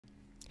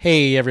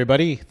Hey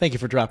everybody, thank you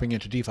for dropping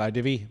into DeFi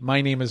Divvy.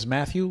 My name is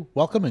Matthew.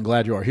 Welcome and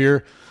glad you are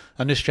here.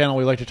 On this channel,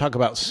 we like to talk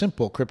about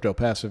simple crypto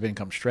passive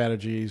income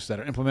strategies that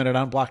are implemented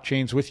on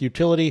blockchains with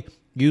utility,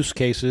 use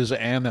cases,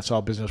 and that's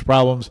all business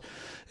problems.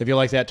 If you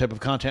like that type of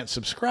content,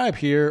 subscribe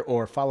here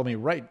or follow me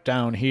right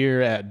down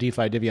here at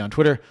DeFi Divvy on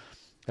Twitter.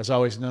 As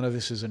always, none of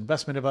this is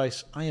investment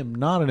advice. I am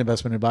not an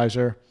investment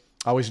advisor.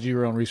 Always do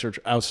your own research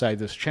outside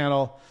this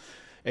channel.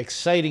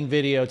 Exciting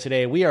video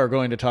today. We are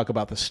going to talk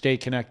about the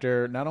State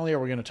Connector. Not only are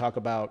we going to talk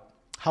about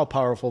how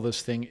powerful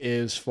this thing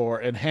is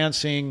for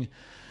enhancing,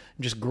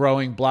 just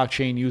growing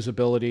blockchain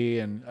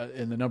usability and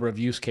in the number of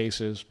use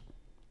cases,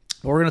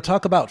 but we're going to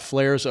talk about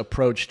Flare's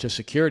approach to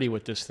security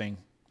with this thing.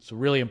 It's a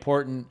really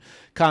important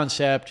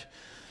concept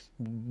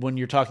when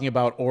you're talking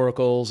about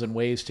oracles and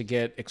ways to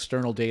get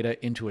external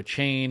data into a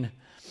chain.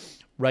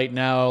 Right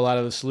now, a lot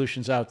of the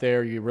solutions out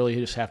there, you really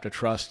just have to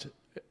trust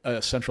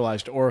a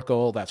centralized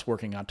oracle that's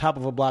working on top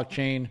of a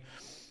blockchain.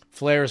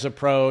 Flare's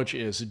approach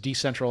is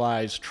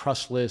decentralized,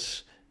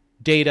 trustless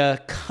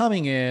data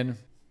coming in.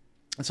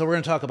 And so we're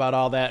going to talk about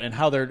all that and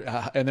how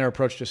their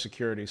approach to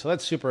security. So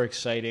that's super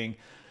exciting.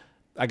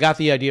 I got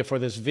the idea for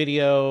this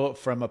video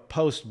from a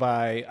post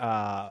by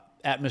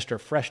at Mr.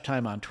 Fresh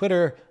Time on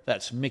Twitter.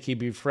 That's Mickey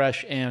B.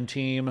 Fresh and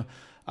team.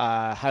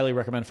 Highly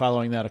recommend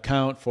following that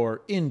account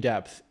for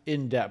in-depth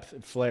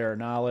Flare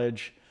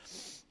knowledge.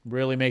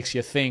 Really makes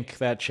you think,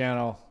 that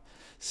channel.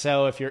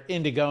 So if you're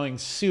into going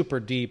super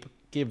deep,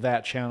 give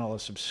that channel a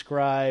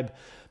subscribe.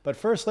 But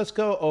first, let's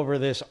go over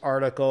this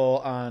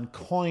article on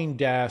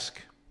CoinDesk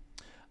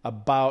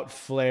about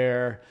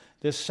Flare.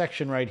 This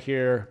section right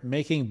here,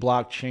 making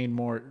blockchain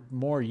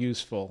more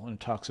useful, and it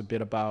talks a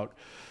bit about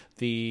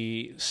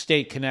the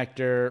State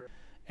Connector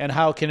and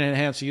how it can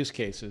enhance use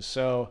cases.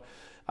 So,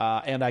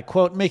 and I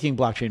quote, making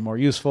blockchain more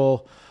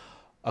useful.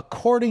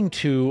 According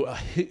to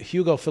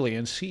Hugo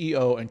Fillion,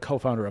 CEO and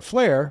co-founder of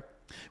Flare,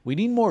 we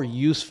need more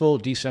useful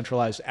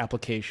decentralized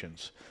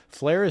applications.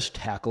 Flare is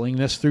tackling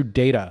this through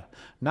data,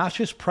 not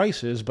just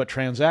prices, but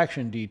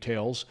transaction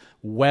details,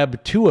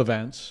 Web 2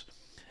 events,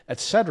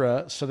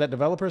 etc., so that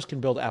developers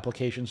can build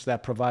applications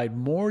that provide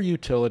more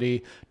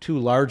utility to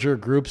larger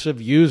groups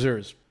of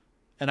users.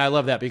 And I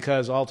love that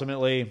because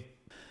ultimately,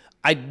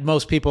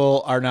 most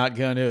people are not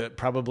going to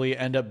probably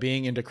end up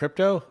being into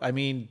crypto. I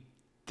mean,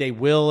 they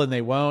will and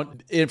they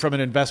won't. From an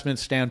investment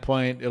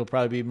standpoint, it'll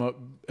probably be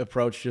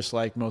approached just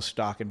like most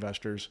stock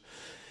investors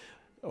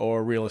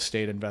or real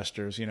estate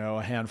investors. You know,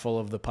 a handful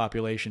of the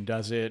population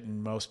does it,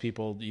 and most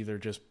people either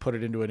just put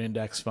it into an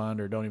index fund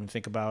or don't even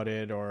think about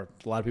it, or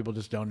a lot of people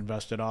just don't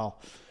invest at all.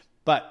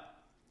 But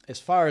as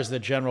far as the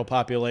general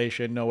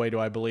population, no way do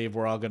I believe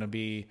we're all going to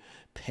be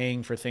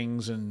paying for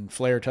things in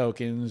Flare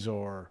tokens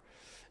or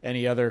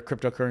any other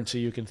cryptocurrency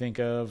you can think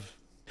of.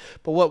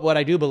 But what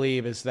I do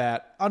believe is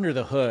that under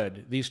the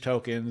hood, these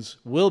tokens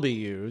will be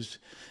used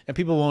and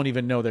people won't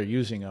even know they're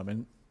using them.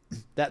 And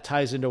that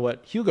ties into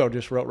what Hugo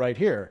just wrote right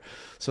here,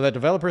 so that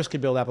developers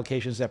can build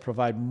applications that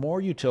provide more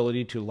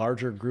utility to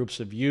larger groups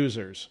of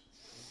users.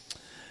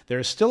 There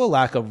is still a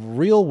lack of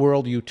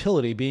real-world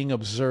utility being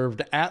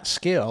observed at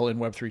scale in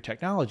Web3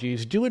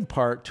 technologies, due in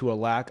part to a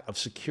lack of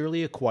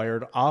securely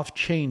acquired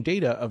off-chain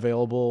data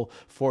available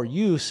for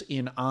use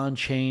in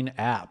on-chain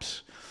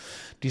apps.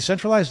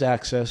 Decentralized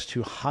access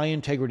to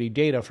high-integrity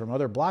data from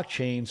other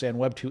blockchains and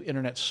Web 2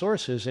 internet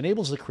sources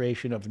enables the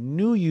creation of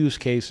new use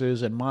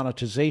cases and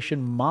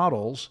monetization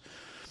models.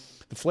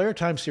 The Flare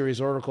Time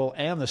Series Oracle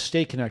and the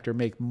State Connector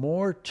make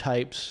more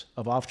types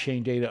of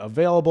off-chain data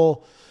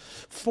available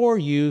for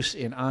use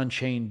in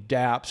on-chain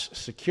dApps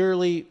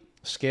securely,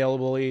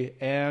 scalably,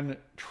 and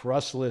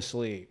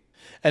trustlessly.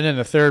 And then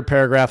the third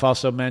paragraph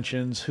also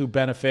mentions who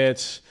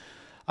benefits,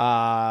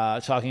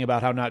 talking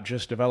about how not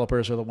just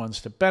developers are the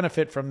ones to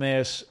benefit from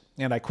this.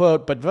 And I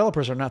quote, but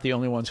developers are not the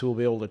only ones who will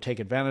be able to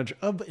take advantage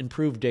of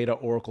improved data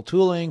oracle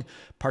tooling.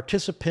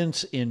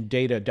 Participants in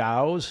data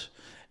DAOs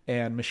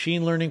and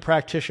machine learning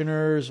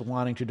practitioners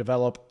wanting to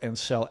develop and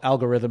sell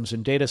algorithms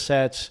and data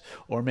sets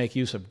or make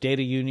use of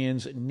data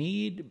unions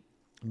need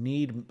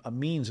a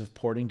means of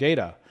porting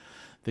data.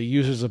 The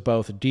users of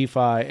both DeFi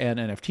and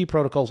NFT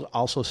protocols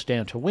also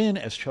stand to win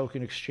as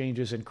token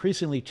exchanges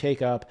increasingly take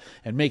up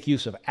and make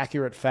use of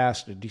accurate,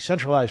 fast, and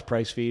decentralized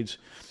price feeds.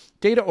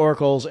 Data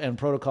oracles and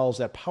protocols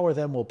that power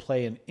them will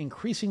play an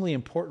increasingly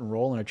important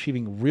role in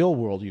achieving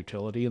real-world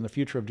utility in the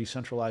future of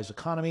decentralized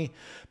economy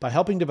by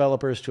helping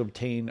developers to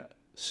obtain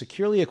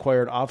securely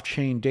acquired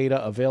off-chain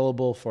data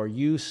available for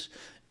use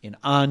in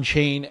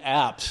on-chain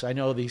apps. I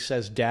know he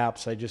says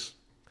dApps. I just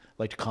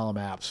like to call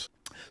them apps.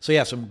 So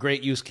yeah, some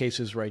great use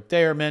cases right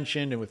there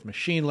mentioned. And with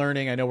machine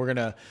learning, I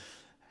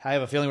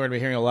have a feeling we're going to be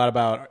hearing a lot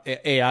about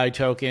AI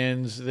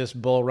tokens this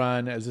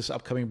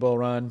upcoming bull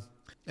run.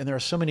 And there are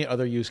so many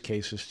other use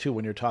cases too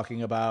when you're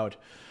talking about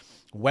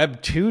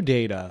Web 2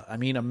 data. I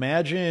mean,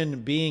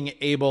 imagine being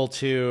able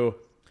to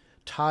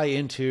tie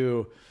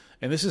into,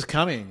 and this is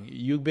coming,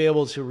 you'd be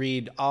able to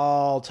read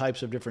all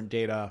types of different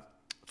data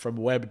from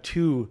Web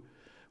 2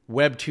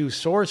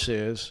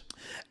 sources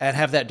and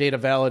have that data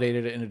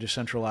validated in a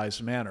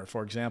decentralized manner.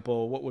 For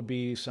example, what would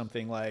be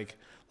something like,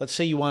 let's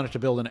say you wanted to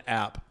build an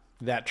app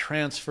that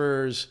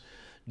transfers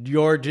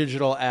your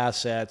digital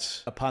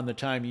assets upon the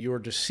time you're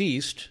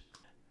deceased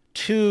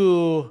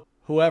to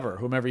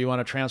whomever you want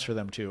to transfer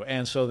them to.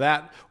 And so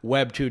that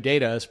Web 2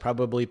 data is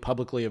probably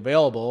publicly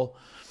available,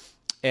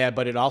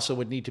 but it also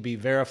would need to be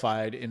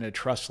verified in a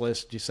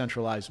trustless,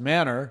 decentralized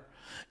manner.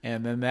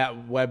 And then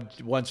that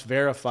once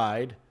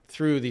verified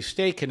through the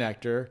State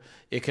Connector,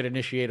 it could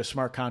initiate a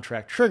smart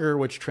contract trigger,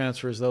 which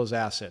transfers those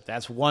assets.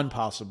 That's one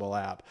possible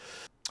app.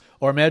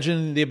 Or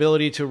imagine the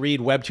ability to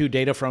read Web 2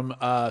 data from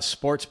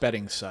sports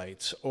betting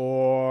sites,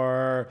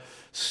 or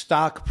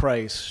stock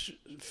price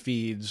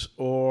feeds,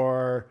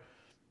 or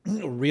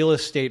real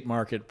estate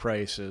market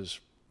prices,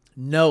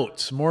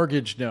 notes,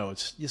 mortgage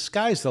notes. The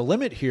sky's the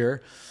limit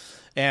here.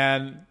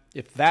 And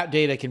if that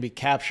data can be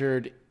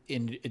captured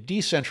in a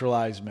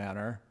decentralized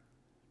manner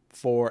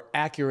for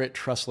accurate,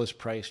 trustless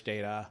price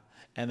data,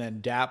 and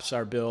then dApps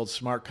are built,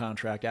 smart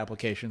contract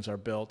applications are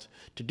built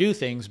to do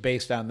things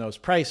based on those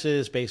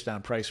prices, based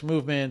on price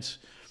movements,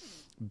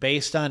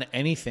 based on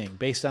anything,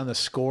 based on the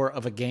score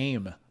of a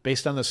game,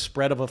 based on the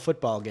spread of a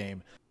football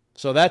game.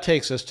 So that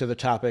takes us to the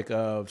topic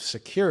of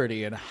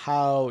security and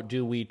how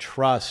do we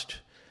trust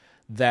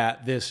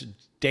that this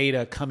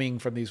data coming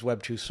from these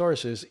Web 2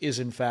 sources is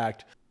in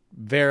fact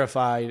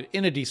verified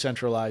in a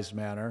decentralized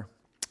manner,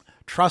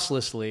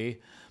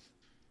 trustlessly,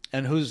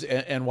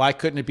 and why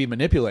couldn't it be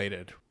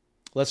manipulated?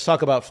 Let's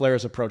talk about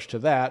Flare's approach to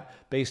that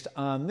based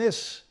on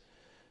this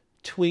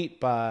tweet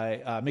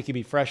by Mickey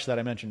B. Fresh that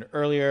I mentioned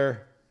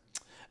earlier.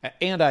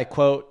 And I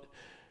quote,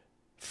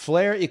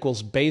 "Flare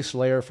equals base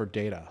layer for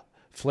data.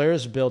 Flare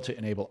is built to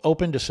enable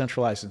open,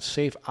 decentralized, and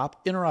safe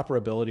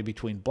interoperability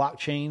between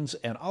blockchains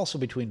and also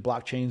between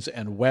blockchains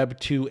and Web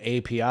 2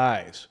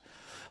 APIs.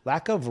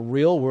 Lack of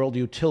real-world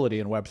utility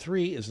in Web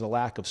 3 is the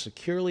lack of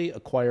securely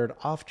acquired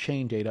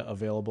off-chain data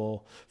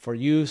available for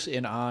use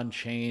in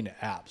on-chain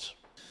apps."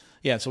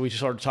 Yeah, so we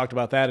sort of talked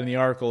about that in the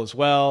article as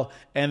well.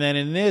 And then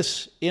in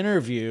this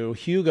interview,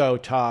 Hugo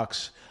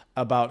talks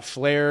about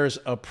Flare's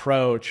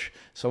approach.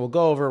 So we'll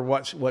go over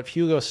what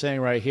Hugo's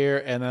saying right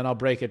here, and then I'll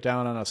break it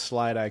down on a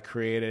slide I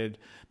created.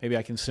 Maybe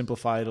I can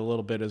simplify it a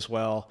little bit as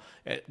well.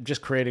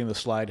 Just creating the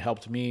slide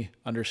helped me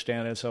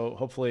understand it, so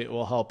hopefully it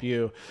will help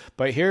you.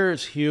 But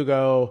here's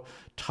Hugo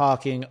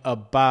talking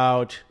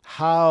about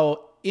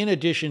how, in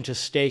addition to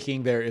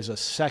staking, there is a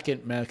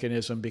second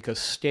mechanism, because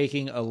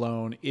staking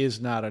alone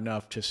is not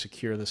enough to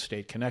secure the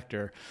State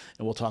Connector,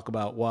 and we'll talk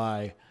about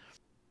why.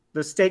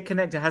 The State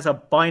Connector has a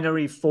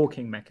binary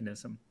forking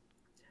mechanism.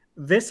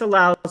 This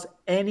allows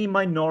any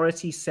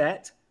minority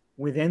set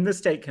within the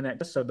State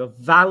Connector, so the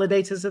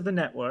validators of the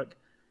network,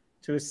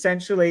 to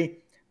essentially,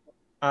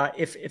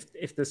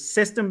 if the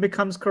system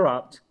becomes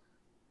corrupt,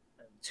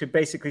 to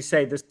basically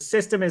say the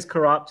system is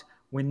corrupt,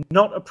 we're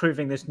not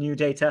approving this new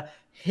data.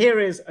 Here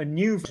is a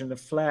new version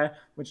of Flare,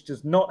 which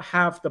does not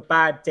have the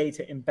bad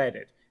data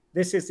embedded.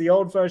 This is the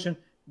old version.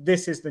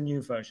 This is the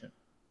new version.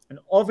 And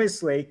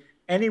obviously,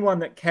 anyone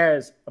that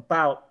cares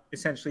about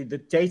essentially the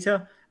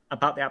data,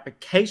 about the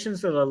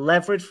applications that are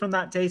leveraged from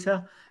that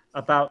data,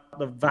 about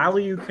the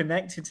value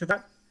connected to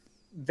that,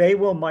 they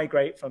will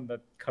migrate from the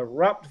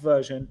corrupt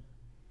version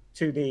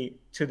to the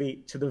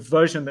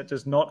version that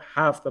does not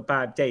have the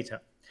bad data.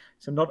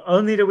 So not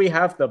only do we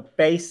have the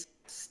base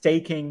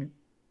staking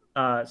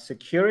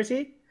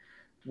security,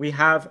 we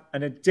have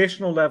an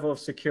additional level of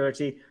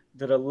security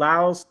that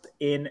allows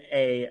in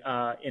a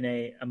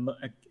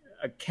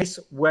case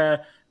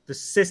where the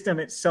system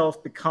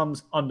itself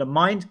becomes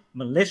undermined,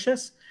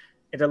 malicious.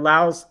 It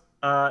allows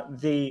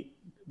the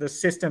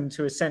system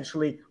to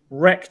essentially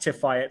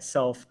rectify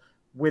itself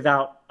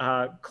without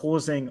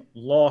causing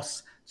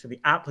loss to the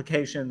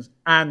applications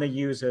and the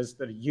users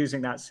that are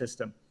using that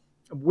system.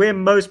 We're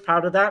most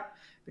proud of that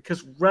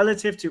because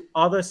relative to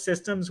other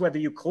systems, whether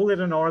you call it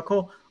an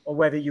Oracle or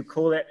whether you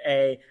call it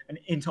an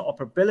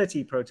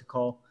interoperability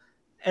protocol,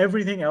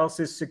 everything else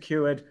is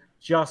secured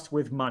just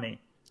with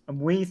money. And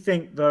we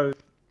think that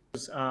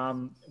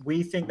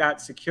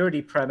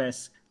security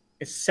premise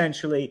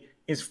essentially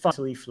is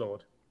fundamentally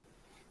flawed.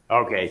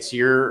 Okay, so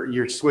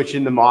you're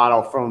switching the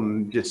model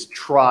from just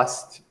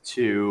trust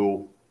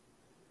to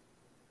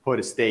put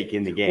a stake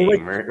in the game,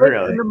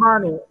 really?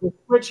 We're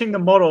switching the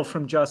model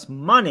from just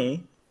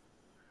money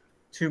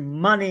to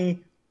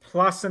money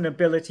plus an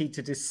ability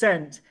to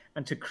dissent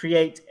and to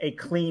create a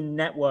clean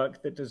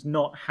network that does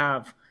not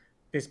have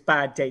this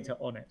bad data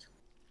on it.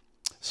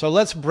 So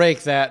let's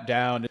break that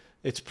down.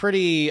 It's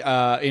pretty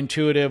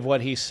intuitive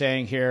what he's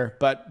saying here,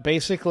 but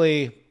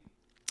basically,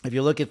 if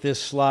you look at this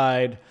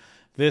slide,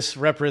 this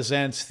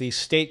represents the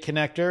State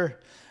Connector,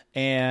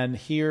 and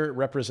here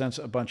represents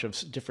a bunch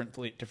of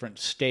different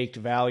staked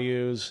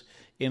values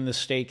in the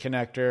State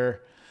Connector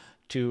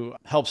to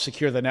help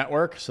secure the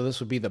network. So this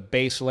would be the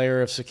base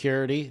layer of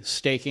security,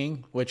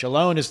 staking, which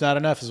alone is not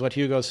enough, is what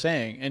Hugo's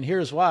saying. And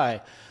here's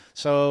why.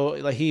 So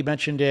like he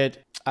mentioned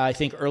it I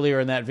think earlier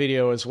in that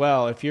video as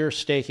well, if you're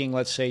staking,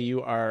 let's say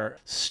you are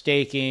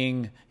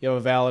staking, you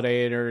have a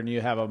validator and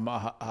you have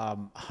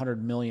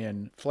 100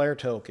 million Flare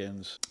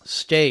tokens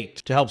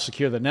staked to help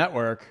secure the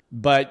network,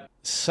 but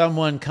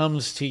someone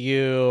comes to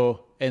you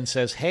and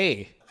says,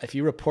 hey, if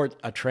you report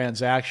a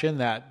transaction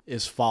that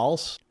is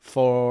false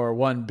for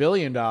 $1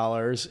 billion,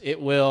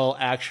 it will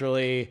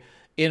actually,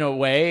 in a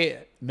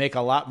way, make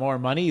a lot more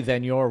money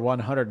than your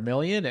 100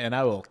 million, and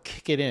I will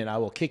kick it in. I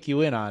will kick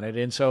you in on it.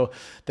 And so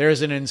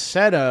there's an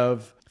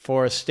incentive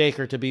for a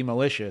staker to be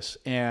malicious.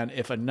 And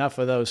if enough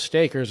of those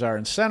stakers are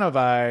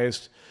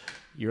incentivized,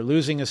 you're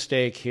losing a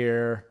stake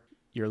here,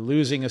 you're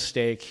losing a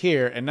stake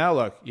here. And now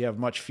look, you have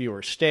much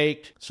fewer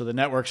staked. So the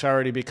network's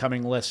already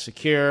becoming less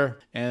secure.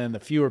 And the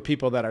fewer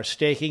people that are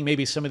staking,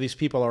 maybe some of these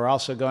people are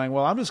also going,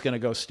 well, I'm just going to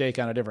go stake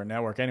on a different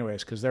network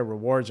anyways, because their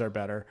rewards are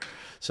better.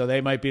 So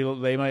they might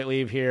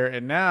leave here.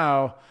 And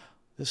now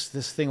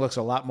this thing looks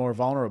a lot more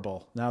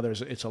vulnerable. Now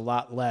it's a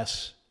lot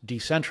less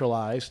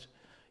decentralized,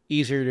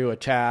 easier to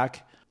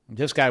attack.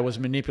 This guy was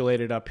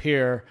manipulated up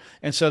here.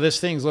 And so this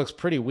thing looks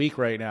pretty weak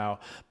right now.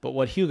 But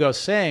what Hugo's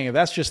saying,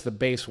 that's just the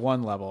base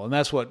 1 level. And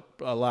that's what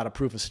a lot of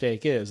proof of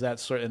stake is.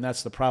 And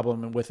that's the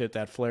problem with it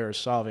that Flare is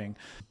solving.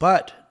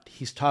 But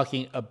he's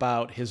talking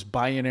about his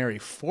binary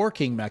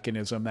forking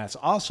mechanism that's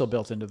also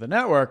built into the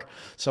network.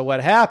 So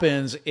what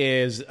happens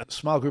is a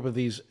small group of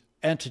these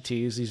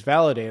entities, these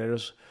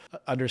validators,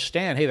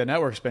 understand, hey, the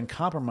network's been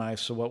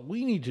compromised. So what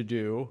we need to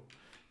do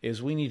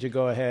is we need to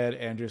go ahead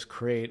and just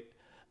create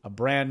a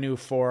brand new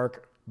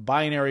fork,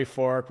 binary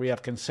fork. We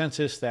have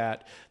consensus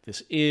that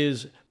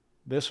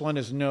this one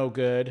is no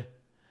good.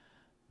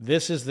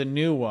 This is the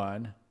new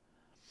one.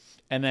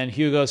 And then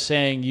Hugo's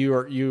saying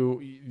your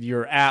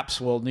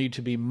apps will need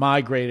to be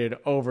migrated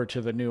over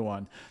to the new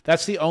one.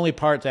 That's the only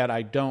part that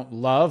I don't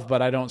love,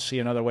 but I don't see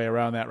another way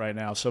around that right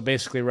now. So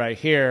basically right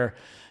here,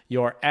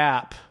 your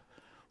app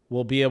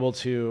will be able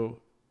to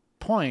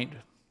point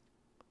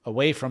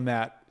away from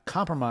that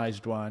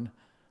compromised one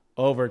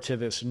over to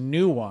this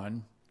new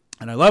one.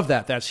 And I love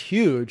that. That's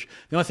huge.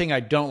 The only thing I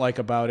don't like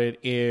about it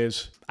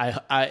is,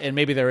 and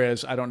maybe there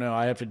is, I don't know,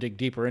 I have to dig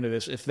deeper into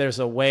this, if there's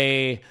a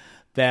way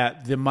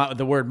that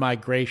the word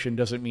migration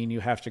doesn't mean you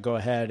have to go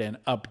ahead and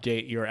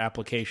update your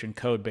application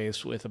code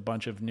base with a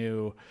bunch of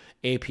new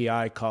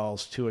API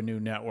calls to a new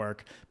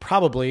network.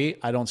 Probably,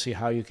 I don't see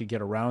how you could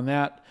get around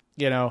that.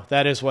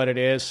 That is what it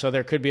is. So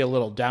there could be a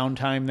little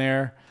downtime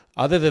there.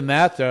 Other than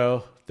that,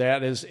 though,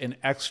 that is an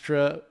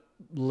extra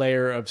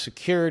layer of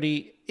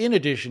security in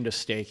addition to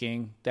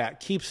staking that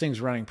keeps things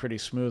running pretty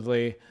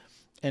smoothly.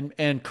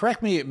 And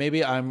correct me,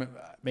 maybe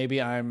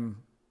I'm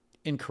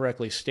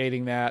incorrectly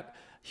stating that.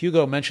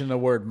 Hugo mentioned the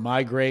word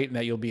migrate and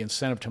that you'll be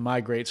incentive to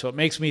migrate. So it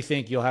makes me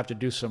think you'll have to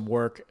do some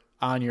work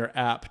on your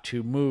app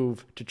to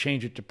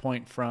change it to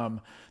point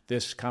from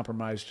this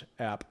compromised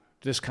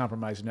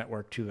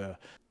network to the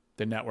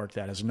network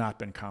that has not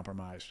been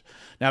compromised.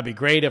 Now, it'd be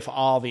great if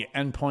all the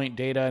endpoint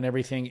data and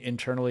everything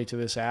internally to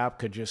this app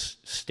could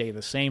just stay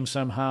the same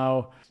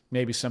somehow.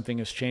 Maybe something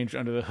has changed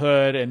under the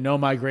hood and no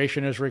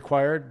migration is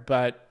required,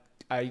 but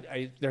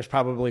there's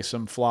probably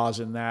some flaws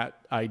in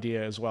that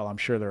idea as well. I'm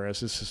sure there is.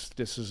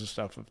 This is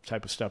a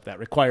type of stuff that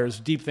requires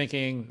deep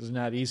thinking. It's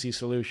not easy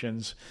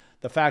solutions.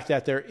 The fact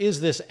that there is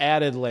this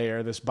added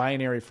layer, this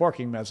binary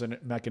forking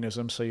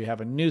mechanism, so you have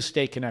a new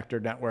State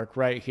Connector network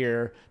right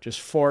here, just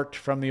forked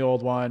from the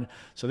old one.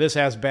 So this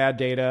has bad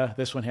data,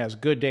 this one has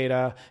good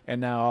data,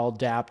 and now all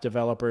dApp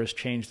developers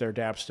change their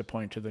dApps to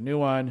point to the new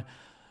one.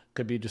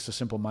 Could be just a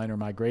simple minor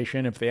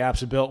migration. If the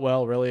app's built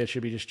well, really it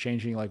should be just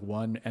changing like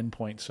one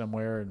endpoint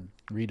somewhere and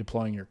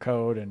redeploying your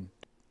code and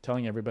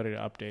telling everybody to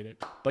update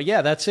it. But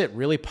yeah, that's it.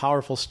 Really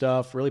powerful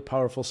stuff, really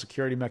powerful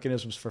security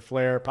mechanisms for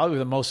Flare. Probably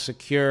the most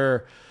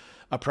secure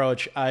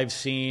approach I've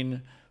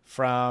seen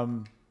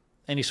from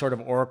any sort of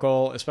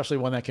Oracle, especially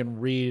one that can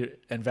read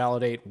and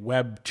validate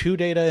Web 2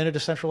 data in a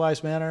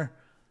decentralized manner.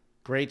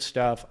 Great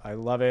stuff. I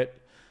love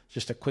it.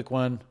 Just a quick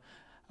one.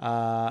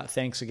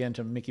 Thanks again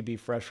to Mickey B.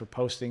 Fresh for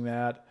posting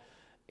that.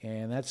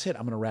 And that's it.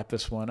 I'm going to wrap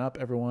this one up,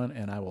 everyone,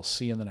 and I will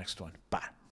see you in the next one. Bye.